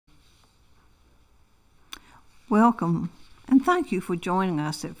Welcome, and thank you for joining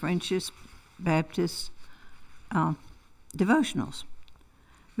us at Friendship Baptist Devotionals.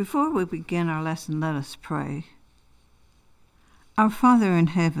 Before we begin our lesson, let us pray. Our Father in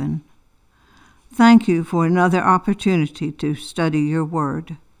heaven, thank you for another opportunity to study your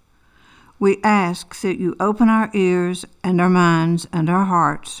word. We ask that you open our ears and our minds and our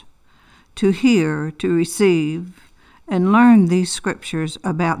hearts to hear, to receive, and learn these scriptures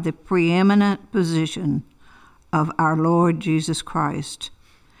about the preeminent position of our Lord Jesus Christ.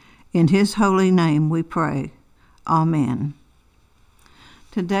 In his holy name we pray. Amen.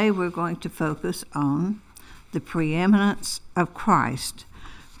 Today we're going to focus on the preeminence of Christ.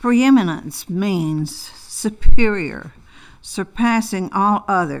 Preeminence means superior, surpassing all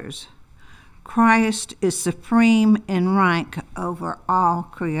others. Christ is supreme in rank over all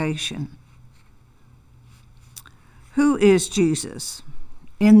creation. Who is Jesus?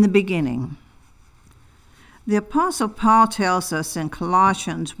 In the beginning. The Apostle Paul tells us in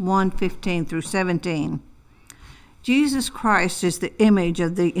Colossians 1:15 through 17, Jesus Christ is the image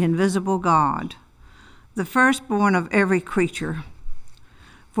of the invisible God, the firstborn of every creature.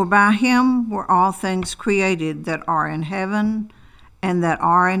 For by him were all things created that are in heaven and that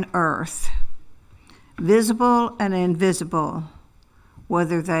are in earth, visible and invisible,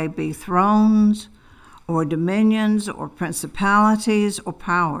 whether they be thrones or dominions or principalities or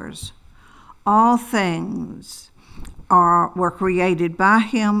powers. All things were created by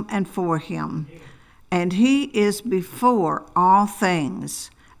him and for him, and he is before all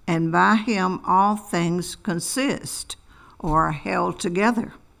things, and by him all things consist or are held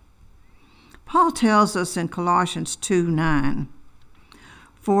together. Paul tells us in Colossians 2:9,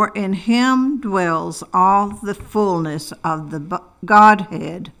 for in him dwells all the fullness of the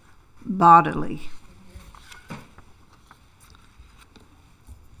Godhead bodily.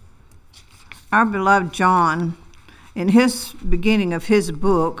 Our beloved John, in his beginning of his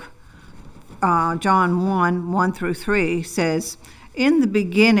book, John 1 through 3, says, In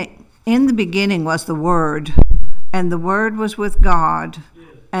the beginning was the Word, and the Word was with God,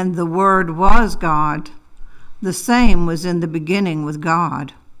 and the Word was God. The same was in the beginning with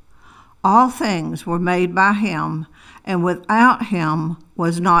God. All things were made by him, and without him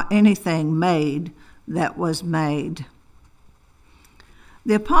was not anything made that was made.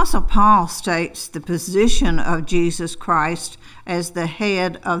 The Apostle Paul states the position of Jesus Christ as the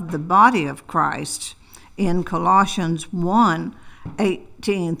head of the body of Christ. In Colossians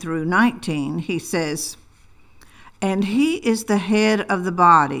 1:18 through 19, he says, And he is the head of the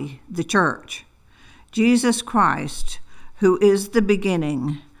body, the church, Jesus Christ, who is the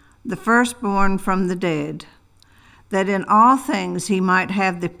beginning, the firstborn from the dead, that in all things he might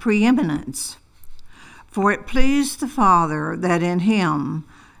have the preeminence. For it pleased the Father that in him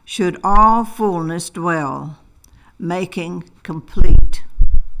should all fullness dwell, making complete.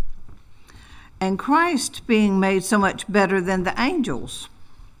 And Christ being made so much better than the angels.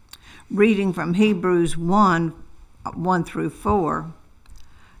 Reading from Hebrews 1 through 4,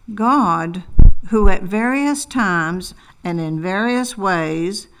 God, who at various times and in various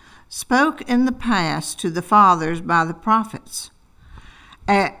ways spoke in the past to the fathers by the prophets,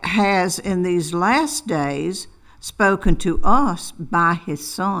 has in these last days spoken to us by his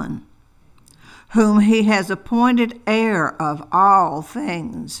Son, whom he has appointed heir of all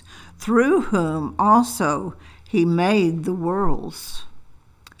things, through whom also he made the worlds,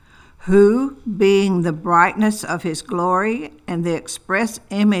 who, being the brightness of his glory and the express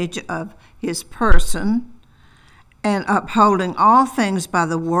image of his person, and upholding all things by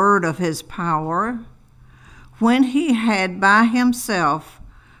the word of his power, when he had by himself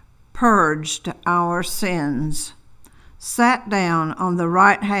purged our sins, sat down on the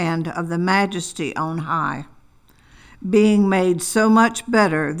right hand of the Majesty on high, being made so much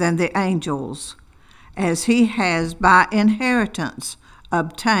better than the angels, as he has by inheritance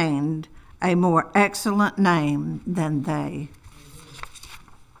obtained a more excellent name than they.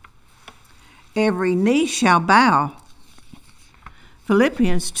 Every knee shall bow.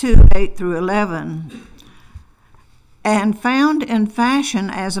 Philippians 2:8 through 11. And found in fashion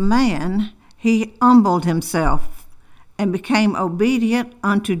as a man, he humbled himself and became obedient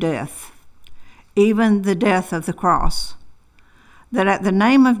unto death, even the death of the cross, that at the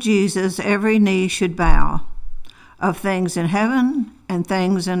name of Jesus every knee should bow, of things in heaven and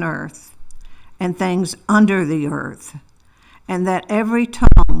things in earth and things under the earth, and that every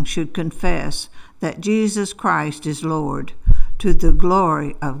tongue should confess that Jesus Christ is Lord, to the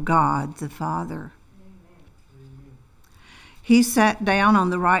glory of God the Father. He sat down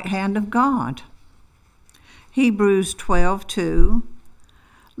on the right hand of God. Hebrews 12:2,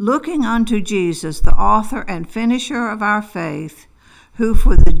 looking unto Jesus, the author and finisher of our faith, who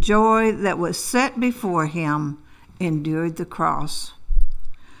for the joy that was set before him endured the cross,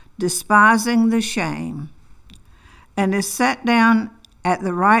 despising the shame, and is set down at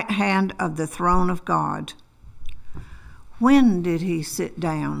the right hand of the throne of God. When did he sit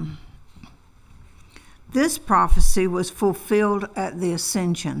down? This prophecy was fulfilled at the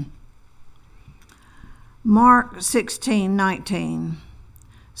ascension. Mark 16:19.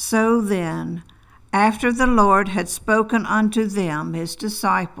 So then, after the Lord had spoken unto them, his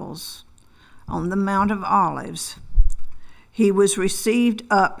disciples, on the Mount of Olives, he was received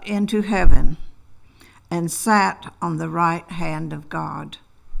up into heaven and sat on the right hand of God.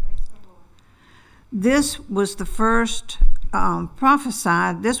 This was the first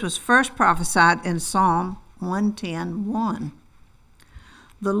prophesied. This was first prophesied in Psalm 110:1.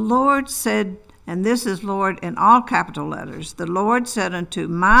 The Lord said, and this is Lord in all capital letters, the Lord said unto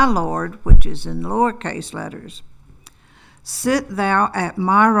my Lord, which is in lowercase letters, sit thou at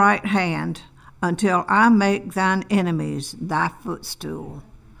my right hand until I make thine enemies thy footstool.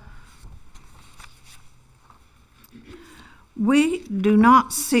 We do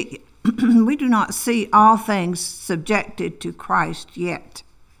not see all things subjected to Christ yet.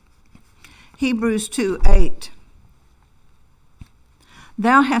 Hebrews 2:8.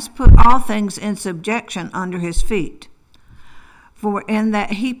 Thou hast put all things in subjection under his feet. For in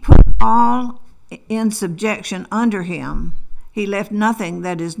that he put all in subjection under him, he left nothing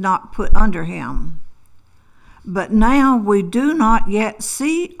that is not put under him. But now we do not yet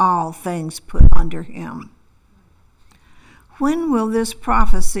see all things put under him. When will this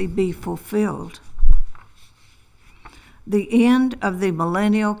prophecy be fulfilled? The end of the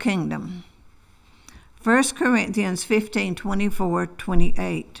millennial kingdom. 1 Corinthians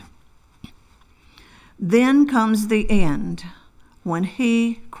 15:24-28. Then comes the end, when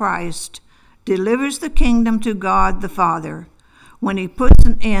he, Christ, delivers the kingdom to God the Father, when he puts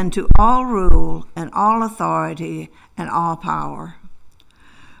an end to all rule and all authority and all power.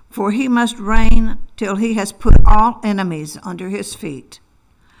 For he must reign till he has put all enemies under his feet.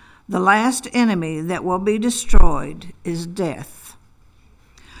 The last enemy that will be destroyed is death.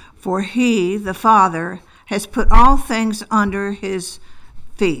 For he, the Father, has put all things under his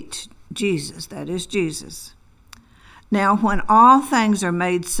feet. Jesus, that is Jesus. Now when all things are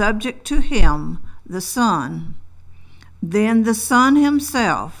made subject to him, the Son, then the Son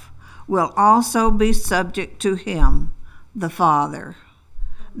himself will also be subject to him, the Father,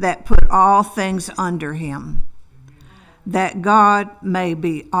 that put all things under him, that God may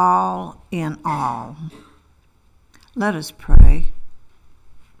be all in all. Let us pray.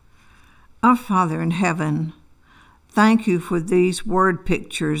 Our Father in heaven, thank you for these word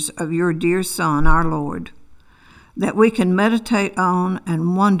pictures of your dear Son, our Lord, that we can meditate on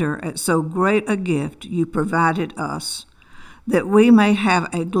and wonder at so great a gift you provided us, that we may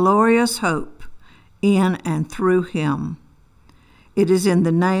have a glorious hope in and through him. It is in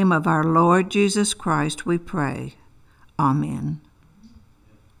the name of our Lord Jesus Christ we pray. Amen.